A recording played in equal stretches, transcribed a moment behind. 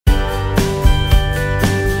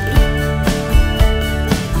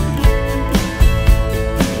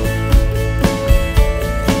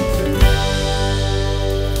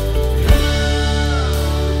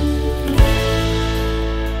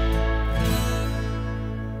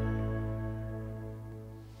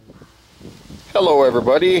Hello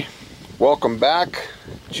everybody, welcome back.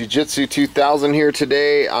 Jiu-Jitsu 2000 here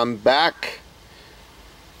today. I'm back.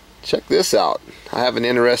 Check this out. I have an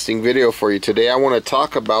interesting video for you today. I want to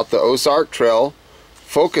talk about the Ozark Trail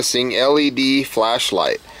focusing LED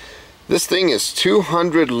flashlight. This thing is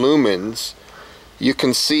 200 lumens. You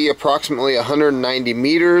can see approximately 190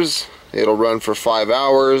 meters. It'll run for 5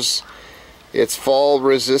 hours. It's fall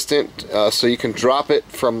resistant, so you can drop it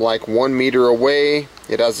from like 1 meter away.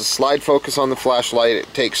 It has a slide focus on the flashlight.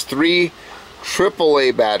 It takes 3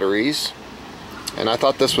 AAA batteries, and I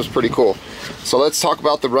thought this was pretty cool. So let's talk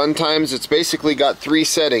about the run times. It's basically got 3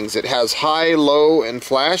 settings. It has high, low, and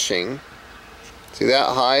flashing. See that?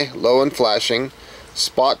 High, low, and flashing.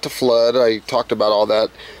 Spot to flood. I talked about all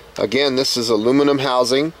that. Again, this is aluminum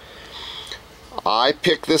housing. I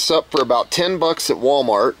picked this up for about 10 bucks at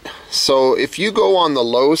Walmart. So if you go on the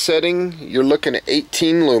low setting, you're looking at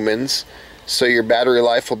 18 lumens. So your battery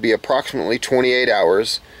life will be approximately 28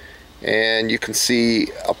 hours. And you can see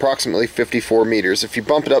approximately 54 meters. If you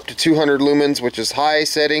bump it up to 200 lumens, which is high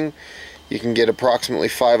setting, you can get approximately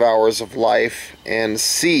 5 hours of life and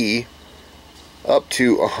see up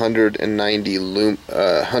to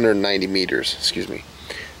 190 meters. Excuse me.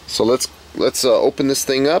 So let's open this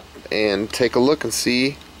thing up and take a look and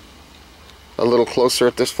see a little closer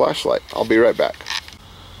at this flashlight. I'll be right back.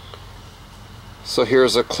 So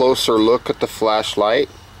here's a closer look at the flashlight.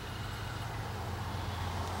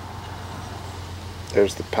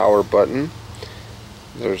 There's the power button.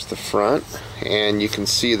 There's the front, and you can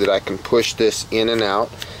see that I can push this in and out,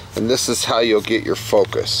 and this is how you'll get your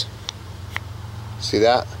focus. See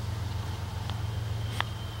that?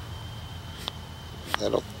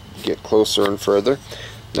 That'll get closer and further.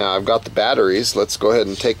 Now I've got the batteries. Let's go ahead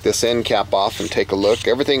and take this end cap off and take a look.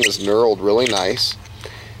 Everything is knurled really nice.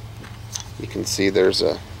 You can see there's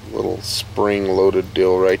a little spring loaded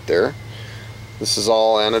deal right there. This is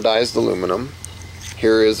all anodized aluminum.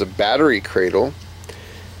 Here is a battery cradle,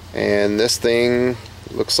 and this thing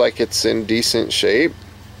looks like it's in decent shape.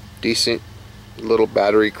 Decent little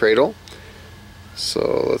battery cradle.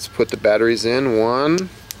 So let's put the batteries in. 1,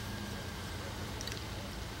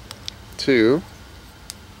 2,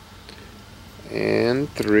 and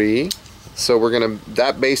 3. So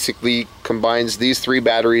that basically combines these 3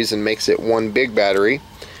 batteries and makes it one big battery.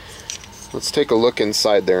 Let's take a look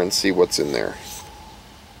inside there and see what's in there.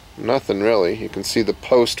 Nothing really. You can see the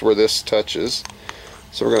post where this touches.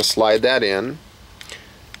 So we're going to slide that in,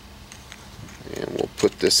 and we'll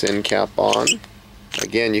put this end cap on.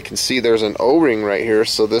 Again, you can see there's an O-ring right here.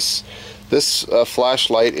 So this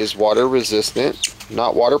flashlight is water resistant,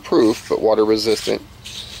 not waterproof, but water resistant.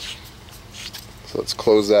 So let's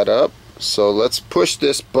close that up. So let's push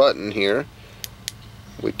this button here.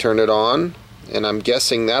 We turn it on, and I'm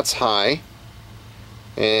guessing that's high.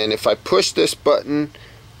 And if I push this button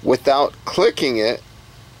without clicking it,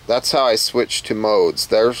 that's how I switch to modes.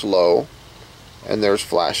 There's low, and there's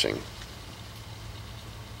flashing.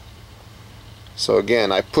 So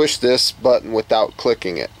again, I push this button without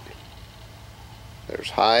clicking it.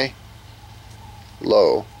 There's high,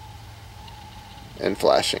 low, and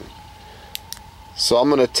flashing. So I'm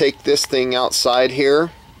going to take this thing outside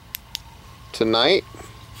here tonight,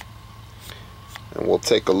 and we'll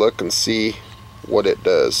take a look and see what it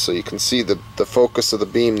does. So you can see the focus of the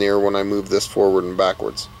beam there when I move this forward and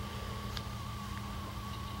backwards.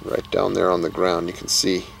 Right down there on the ground, you can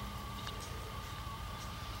see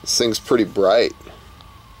this thing's pretty bright.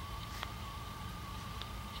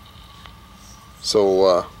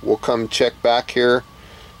 So we'll come check back here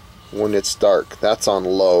when it's dark. That's on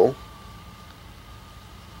low.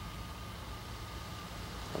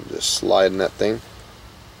 I'm just sliding that thing.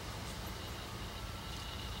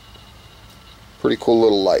 Pretty cool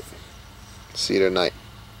little light. See you tonight.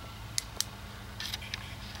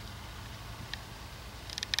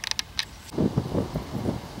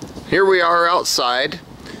 Here we are outside.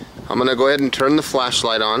 I'm going to go ahead and turn the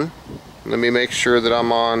flashlight on. Let me make sure that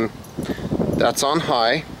I'm on. That's on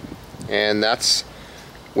high, and that's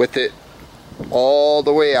with it all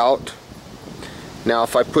the way out. Now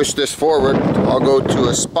if I push this forward, I'll go to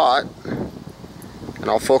a spot and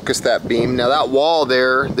I'll focus that beam. Now that wall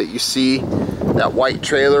there that you see, that white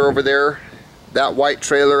trailer over there, that white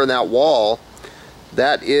trailer and that wall,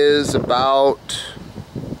 that is about,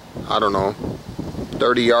 I don't know,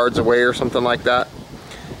 30 yards away or something like that.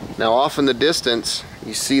 Now off in the distance,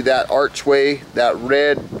 you see that archway, that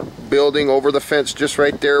red building over the fence just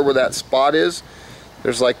right there where that spot is.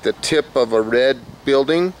 There's like the tip of a red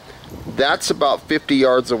building. That's about 50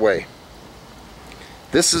 yards away.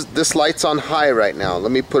 This light's on high right now.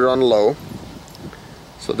 Let me put it on low.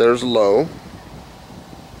 So there's low.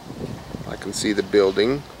 I can see the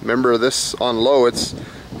building. Remember, this on low, it's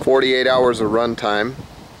 48 hours of run time.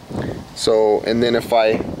 So, and then if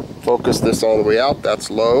I focus this all the way out, that's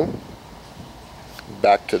low.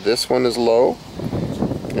 Back to this one is low.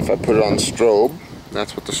 If I put it on strobe,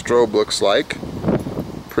 that's what the strobe looks like.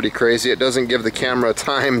 Pretty crazy. It doesn't give the camera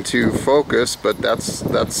time to focus, but that's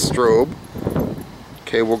strobe.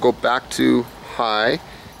 Okay, we'll go back to high.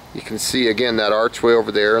 You can see again that archway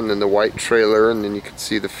over there, and then the white trailer, and then you can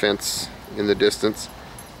see the fence in the distance.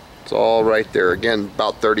 It's all right there, again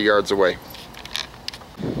about 30 yards away.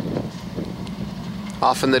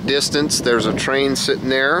 Off in the distance there's a train sitting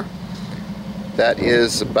there that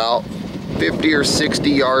is about 50 or 60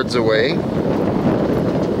 yards away.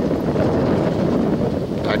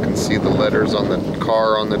 I can see the letters on the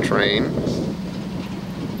car on the train.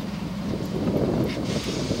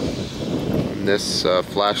 And this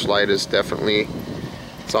flashlight is definitely,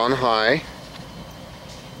 it's on high.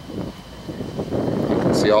 You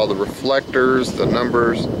can see all the reflectors, the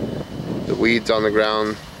numbers, the weeds on the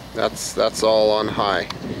ground. That's all on high.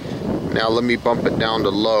 Now let me bump it down to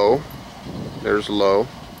low. There's low.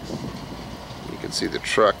 You can see the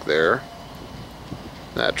truck there.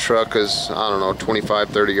 That truck is, I don't know,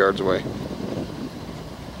 25-30 yards away.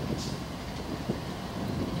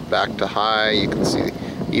 Back to high, you can see,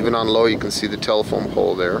 even on low, you can see the telephone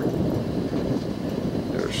pole there.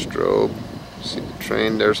 There's strobe. See the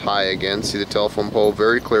train. There's high again. See the telephone pole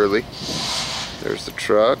very clearly. There's the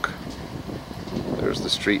truck. There's the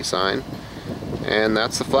street sign. And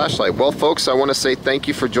that's the flashlight. Well, folks, I want to say thank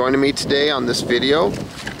you for joining me today on this video.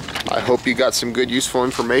 I hope you got some good, useful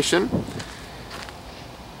information.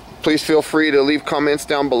 Please feel free to leave comments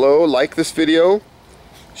down below, like this video,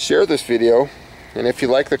 share this video, and if you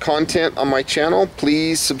like the content on my channel,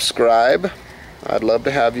 please subscribe. I'd love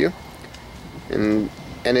to have you. And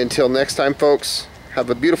until next time, folks,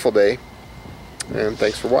 have a beautiful day, and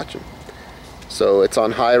thanks for watching. So it's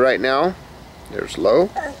on high right now. There's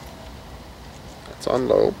low. That's on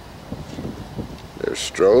low. There's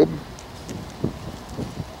strobe.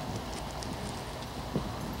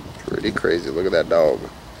 Pretty crazy. Look at that dog.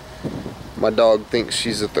 My dog thinks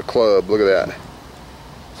she's at the club. Look at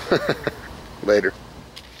that. Later.